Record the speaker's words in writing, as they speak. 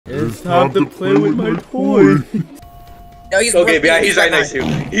It's time to play with my toy. No, he's okay, yeah, he's right next to you.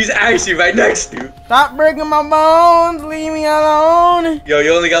 He's actually right next to you. Stop breaking my bones. Leave me alone. Yo,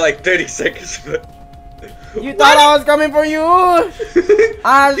 you only got like 30 seconds. You thought I was coming for you?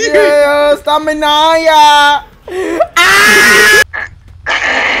 I see you. Stop me now, yeah.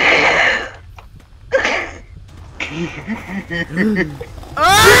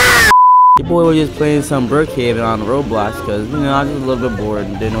 Your boy was just playing some Brookhaven on Roblox because, you know, I was just a little bit bored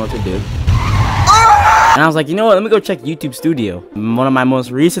and didn't know what to do. And I was like, you know what? Let me go check YouTube Studio. One of my most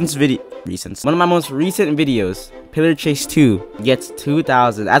recent videos, Pillar Chase 2, gets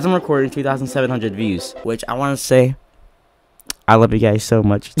 2,000. As I'm recording, 2,700 views. Which I want to say, I love you guys so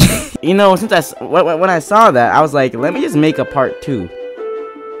much. You know, when I saw that, I was like, let me just make a part 2.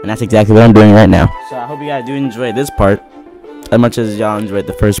 And that's exactly what I'm doing right now. So I hope you guys do enjoy this part as much as y'all enjoyed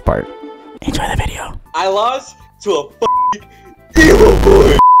the first part. Enjoy the video. I lost to a f***ing evil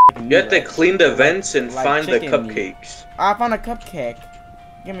boy. You have to clean the vents and like find the cupcakes. I found a cupcake.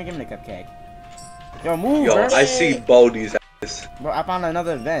 Give me the cupcake. Yo, move, Yo, bro. I see Baldi's ass. Bro, I found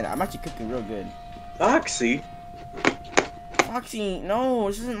another vent. I'm actually cooking real good. Foxy? Foxy, no,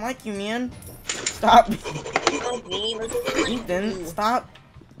 this isn't like you, man. Stop. Ethan, stop.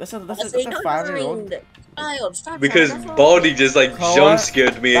 That's a 5-year-old. Because Baldi just like jump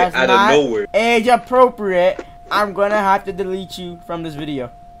scared me out of nowhere. Age appropriate. I'm gonna have to delete you from this video.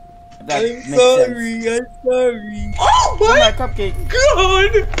 I'm sorry. Oh my cupcake.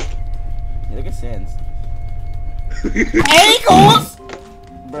 God! Yeah, look at Sans. Ankles!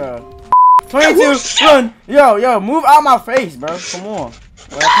 Bro. 22, run! Yo, move out my face, bro. Come on.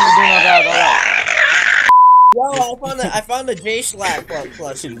 Well, Yo, I found the J Slack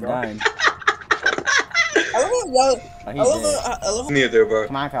plushie, bro. I love Near there, bro.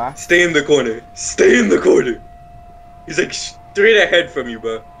 Come on, Kyle. Stay in the corner. Stay in the corner. He's like straight ahead from you,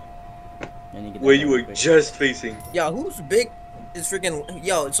 bro. Where you were just facing. Yo, who's big is freaking.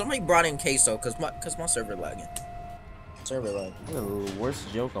 Yo, somebody brought in queso cause my server lagging. Server lag. The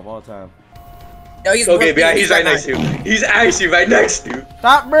worst joke of all time. Yo, he's okay, yeah, he's right next to you. He's actually right next to you.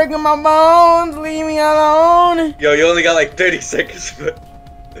 Stop breaking my bones. Leave me alone. Yo, you only got like 30 seconds.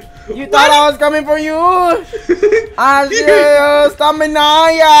 You thought I was coming for you? I see you. Stop me now,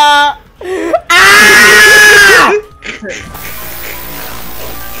 yeah.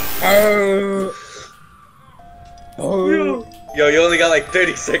 Yo, you only got like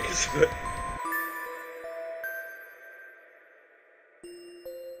 30 seconds.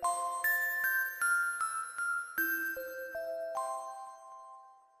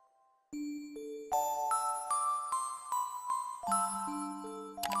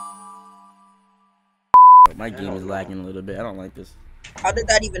 My game is lagging a little bit. I don't like this. How did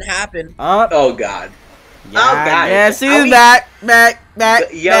that even happen? Oh God. Yeah, oh God. Yeah, she's back.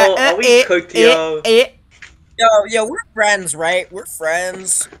 Yo, are we cooked, yo? Yo, we're friends, right? We're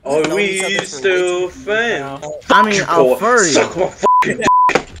friends. Oh, we still friends. I mean, I'm furry. Suck my fucking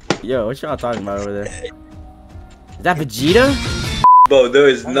Yo, what y'all talking about over there? Is that Vegeta? Bro, there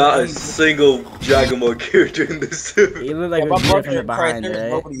is not a single Dragon Ball character in this server. He looked like Vegeta from the behind,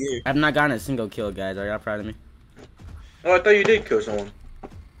 right? I've not gotten a single kill, guys. Are y'all proud of me? Oh, I thought you did kill someone.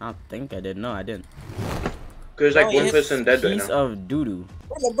 I don't think I did. No, I didn't. There's like one person dead right now. Piece of doo-doo.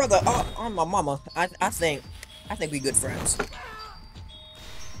 Brother, on my mama. I think we good friends.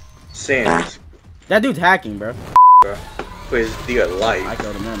 Sans. That dude's hacking, bro. For his dear life. I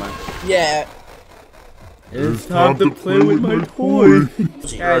killed him, never mind. Yeah. It's time to play with my toy.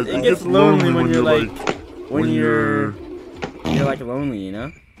 Guys, it gets lonely when you're like, you're like lonely, you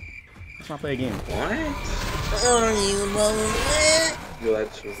know? Let's not play a game. What? Are you lonely? Yo,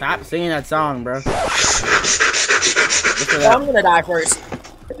 that's Stop singing that song, bro. I'm gonna die first.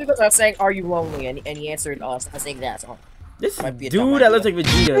 It's because I was saying, "Are you lonely?" and he answered us. I think that song. This dude that looks like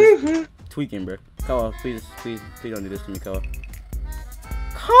Vegeta tweaking, bro. Koa, please don't do this to me, Koa.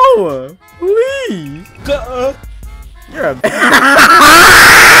 Koa, please. You're a.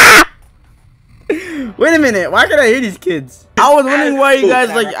 Wait a minute. Why can't I hear these kids? I was wondering why you guys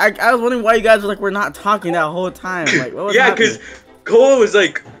like. I was wondering why you guys were like we're not talking that whole time. Like, what was happening? because Koa was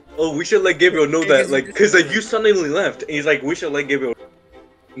like, "Oh, we should let Gabriel know that." Like, because like you suddenly left, and he's like, "We should let Gabriel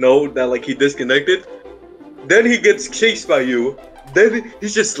know that like he disconnected." Then he gets chased by you. Then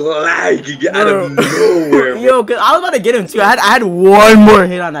he's just lagging out of nowhere. Yo, cause I was about to get him too. I had one more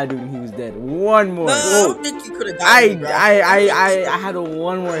hit on that dude and he was dead. One more. No, I don't think you could have died. I had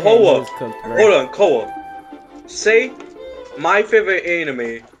one more hit. Koa, cooked, hold on, Koa. Say, my favorite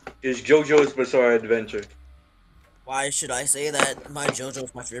anime is JoJo's Bizarre Adventure. Why should I say that?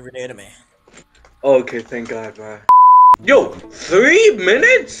 JoJo's my favorite anime. Okay, thank God, bro. Yo, 3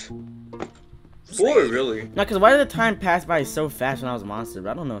 minutes? 4 really? No, cause why did the time pass by so fast when I was a monster?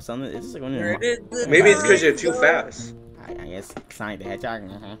 But I don't know. Something. It's just like when you're. Maybe it's because you're too fast. I guess Sonic the Hedgehog.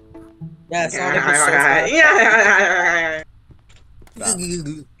 Yeah, Sonic is so fast.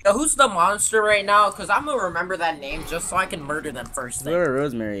 Yo, who's the monster right now? Cause I'm gonna remember that name just so I can murder them first thing. Whoever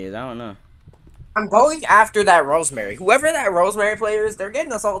Rosemary is, I don't know. I'm going after that Rosemary. Whoever that Rosemary player is, they're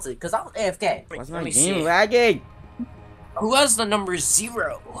getting assaulted. Cause I'm AFK. What's my Let me game see. lagging? Who has the number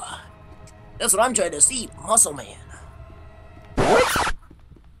 0? That's what I'm trying to see. Muscle Man. What?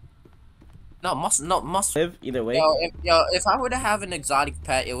 No, muscle. Live either way. If I were to have an exotic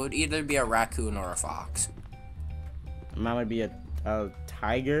pet, it would either be a raccoon or a fox. Mine would be a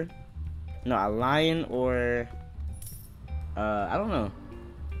tiger. No, a lion or I don't know.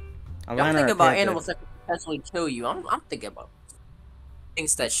 A I'm lion or thinking a about panther. animals that could potentially kill you. I'm thinking about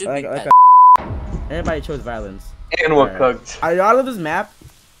things that should be Like pets. Everybody chose violence. And what cooked? I love this map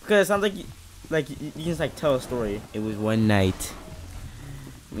because it sounds like you can just like tell a story. It was one night.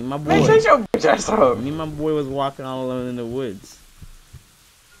 Me and my boy. Me and my boy was walking all alone in the woods.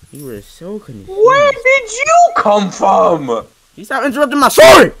 We were so confused. Where did you come from? You stop interrupting my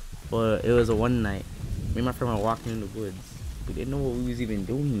story! Well, it was a one night. Me and my friend were walking in the woods. We didn't know what we was even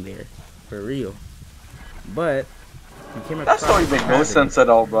doing there. For real. But we came across That story makes no sense at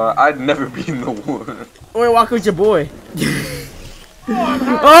all, bro. I'd never be in the woods. Or walk with your boy.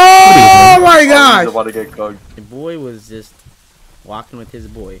 Oh my god! He's about to get cooked. The boy was just walking with his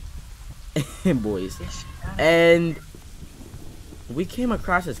boy. Boys. And we came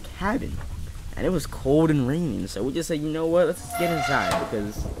across his cabin. And it was cold and raining. So we just said, you know what? Let's just get inside.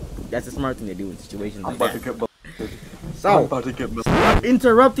 Because that's a smart thing to do in situations like that. I'm about to get Stop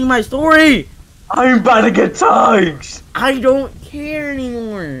interrupting my story! I'm about to get tagged! I don't care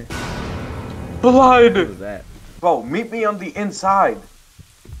anymore. Blood! What was that? Bro, meet me on the inside.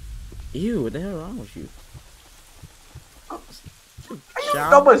 Ew, what the hell is wrong with you?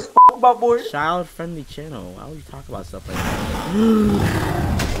 Dumb as f***, my boy. Child-friendly channel. Why would you talk about stuff like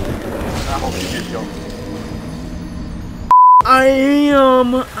that? I hope you get young. I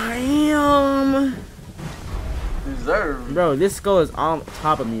am. Deserve. Bro, this skull is on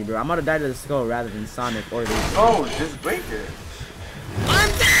top of me, bro. I'm gonna die to the skull rather than Sonic or this. Oh, just break it. I'm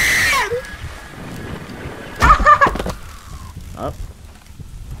dead! Up.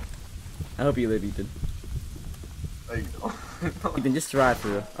 I hope you live, Ethan. There you go. Ethan, just try for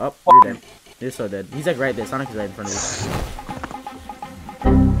real. Up, you're dead. You're so dead. He's like right there. Sonic is right in front of you.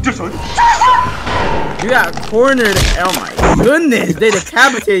 You got cornered. Oh my goodness, they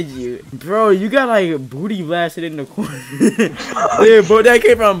decapitated you. Bro, you got like booty blasted in the corner. Dude, bro, that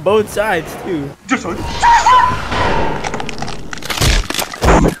came from both sides too. This is an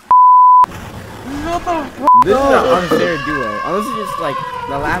unfair duo. Unless it's just like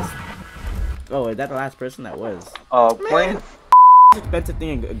the last. Oh, is that the last person that was? Playing. Expensive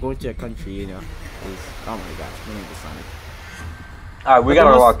thing to go to a country, you know. Is, oh my gosh, we need the Sonic. Alright, we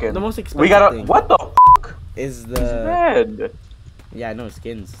gotta walk in. The most expensive we gotta. thing What the f? is It's the. red. Yeah, I know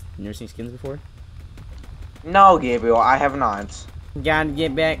skins. You never seen skins before? No, Gabriel, I have not. Gotta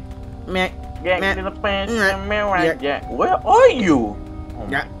get back. Man. Get to the pants and mirror. Yeah. Yeah. Where are you? Oh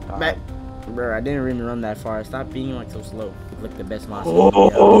my Yeah, God. back. Bro, I didn't really run that far. Stop being like so slow. Look the best monster.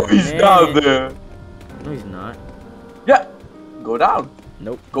 Oh, he's down there. No, he's not. Yeah. Go down.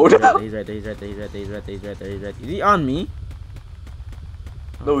 Nope. Go down. He's right there. He's right there. He's right there. He's right there. He's right there. He's right there. Is he on me?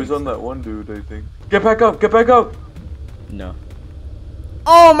 No, he's on that one dude, I think. Get back up. Get back up. No.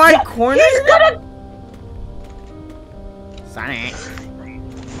 Oh my corner! He's gonna. Sonic.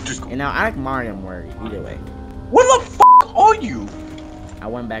 Just go. And now I like Mario more either way. Where the f are you? I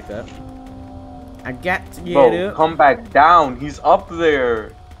went back up. I got to get Bro, up. come back down. He's up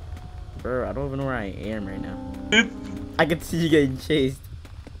there. Bro, I don't even know where I am right now. I can see you getting chased.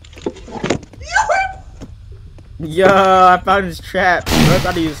 Yo, I found his trap. I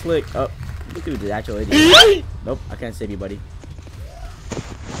thought he was slick. Oh, this dude is actually idiot. Nope, I can't save you, buddy.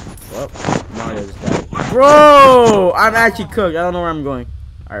 Well, Mario just died. Bro, I'm actually cooked. I don't know where I'm going.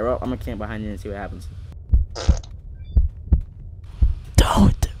 Alright, well, I'm gonna camp behind you and see what happens.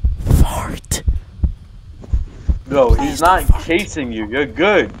 Don't fart. No, he's not chasing you. You're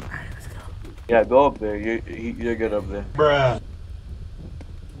good. Yeah, go up there. You're good up there. Bruh.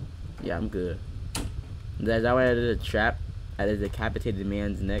 Yeah, I'm good. Is that why I did a trap? I did decapitated the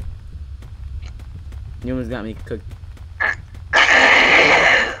man's neck. You almost got me cooked. Ah!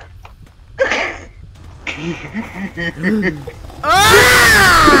 You're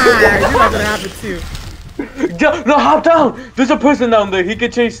not gonna happen too. No, hop down! There's a person down there. He can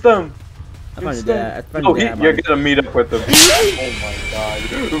chase them. I'm gonna do that. You're gonna meet up with him. Oh my god.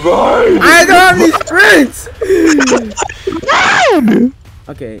 Run! I don't have these sprints!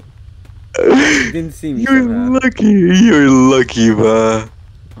 Okay. You didn't see me. You're lucky, bro.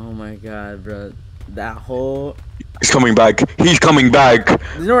 Oh my god, bro. That whole... He's coming back. He's coming back.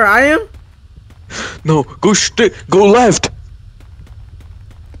 You know where I am? No, go straight. Go left.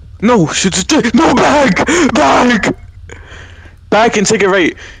 No, shoot straight. No, back. Back. Back and take it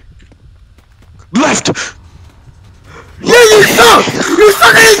right. Left. Yeah, you suck! You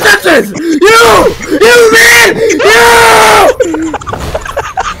suck at interceptions! You man! You!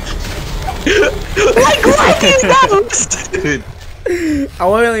 Like, why do you know? I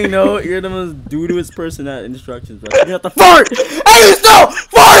want to let you know you're the most doo-dooest person at instructions, bro. You have to fart! Hey, you still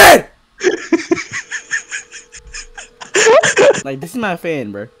farted! Like, this is my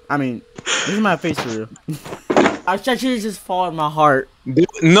fan, bro. I mean, this is my face for real. I should just fall in my heart.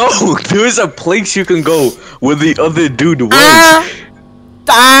 No, there's a place you can go where the other dude was.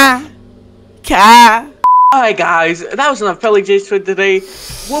 Alright guys, that was enough Pelly J's for today.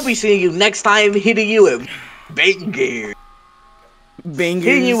 We'll be seeing you next time, hitting you with bangers.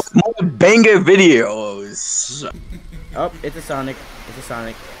 Hitting you with more banger videos. Oh, it's a Sonic. It's a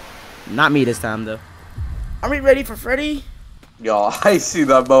Sonic. Not me this time, though. Are we ready for Freddy? Yo, I see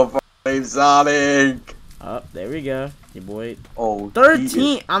that motherfucker named Sonic. Oh, there we go. Your boy. Oh,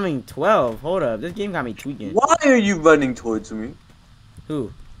 13. I mean, 12. Hold up. This game got me tweaking. Why are you running towards me?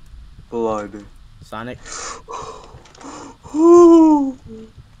 Who? Blood. Sonic.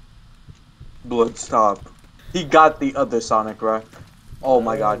 Blood, stop. He got the other Sonic, right? Oh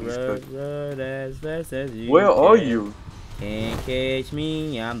my god, he's good. Where are you? Can't catch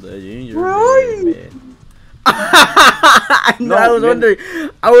me, I'm the ginger. Where are you? No, I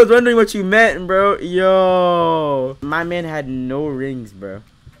was wondering what you meant, bro. Yo, my man had no rings, bro.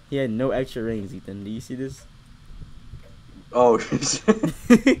 He had no extra rings, Ethan. Do you see this? Oh,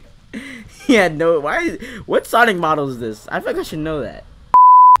 he had no. What Sonic model is this? I feel like I should know that.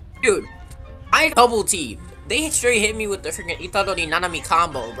 Dude, I double T. They straight hit me with the freaking Itadori Nanami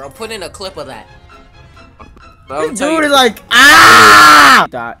combo, bro. Put in a clip of that. This dude is like, ah!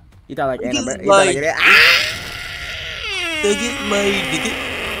 He thought like Annabelle.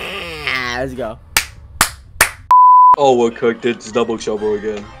 Let's go. Oh, we're cooked. It's double trouble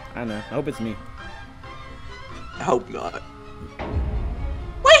again. I know. I hope it's me. I hope not.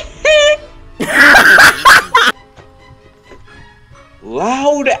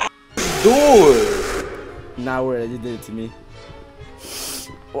 Loud door. Not weird. You did it to me.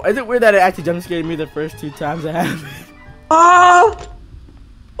 Well, is it weird that it actually jump scared me the first 2 times I had? Ah!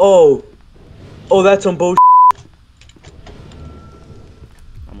 Oh. Oh, that's some bullshit.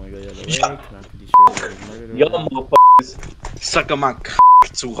 I'm gonna go the other way. Y'all motherfuckers suck on my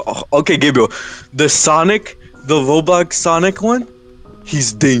too. Okay, Gabriel. The Roblox Sonic one,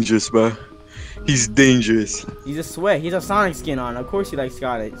 he's dangerous, bro. He's dangerous. He's a sweat. He's a Sonic skin on. Of course he likes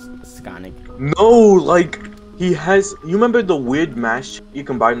Sonic. No, like, he has... You remember the weird mask you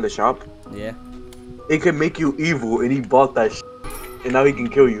can buy in the shop? Yeah. It can make you evil, and he bought that shit. And now he can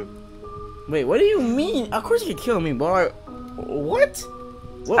kill you. Wait, what do you mean? Of course he can kill me, boy. What?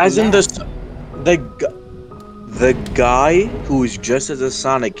 As in the guy who is dressed as a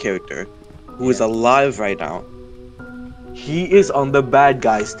Sonic character, who is alive right now, he is on the bad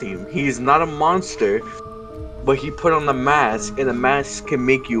guys team. He is not a monster, but he put on the mask, and the mask can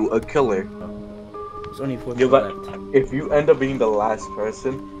make you a killer. There's only 4 people left. If you end up being the last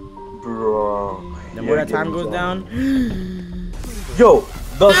person, bro. The more that time goes down. Yo,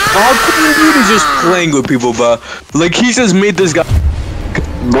 the Fog dude is just playing with people, bro. Like, he just made this guy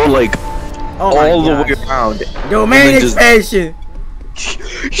go like all the way around. Domain expansion.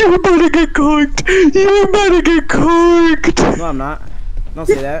 You better get cooked. You better get cooked. No, I'm not. Don't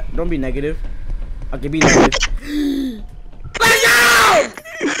say that. Don't be negative. Okay, be negative. Let's go!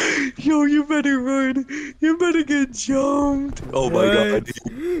 Yo, you better run. You better get jumped. Oh my god.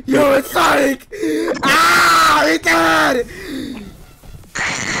 Yo, it's Sonic. Ah, he dead.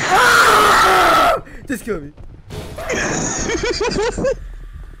 Ah! Just kill me.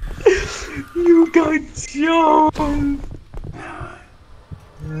 You got jumped.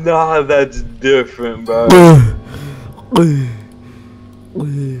 Nah, that's different, bro.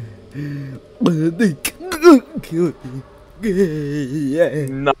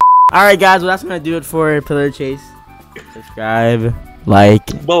 Nah. Alright guys, well that's gonna do it for Pillar Chase. Subscribe, like,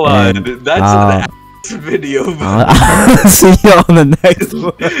 and, that's the video. See you on the next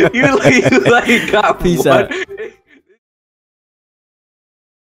one. you got Peace out.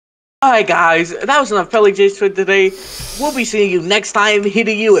 Alright guys, that was enough Pelly J's for today. We'll be seeing you next time,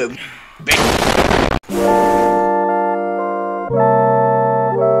 hitting you with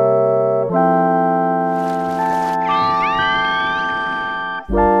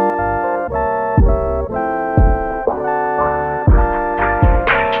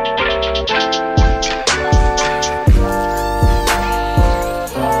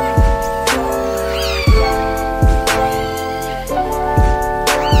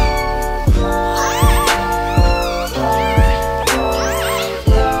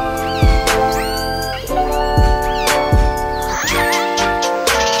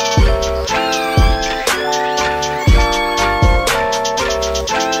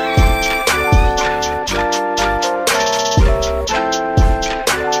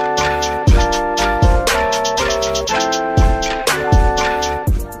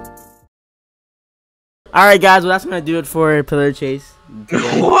Alright guys, well that's gonna do it for Pillar Chase.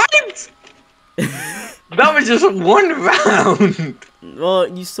 What? That was just one round. Well,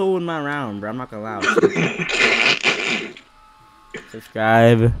 you sold my round, bro. I'm not gonna lie.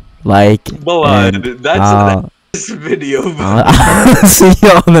 Subscribe, like, and that's this video. I'll see you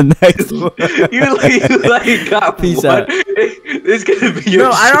on the next one. you got Peace one. out. It's gonna be your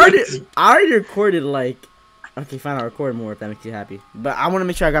No, I already recorded like. Okay, fine. I'll record more if that makes you happy. But I want to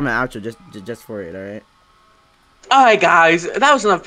make sure I got my outro just for it. All right. Alright, guys, that was enough.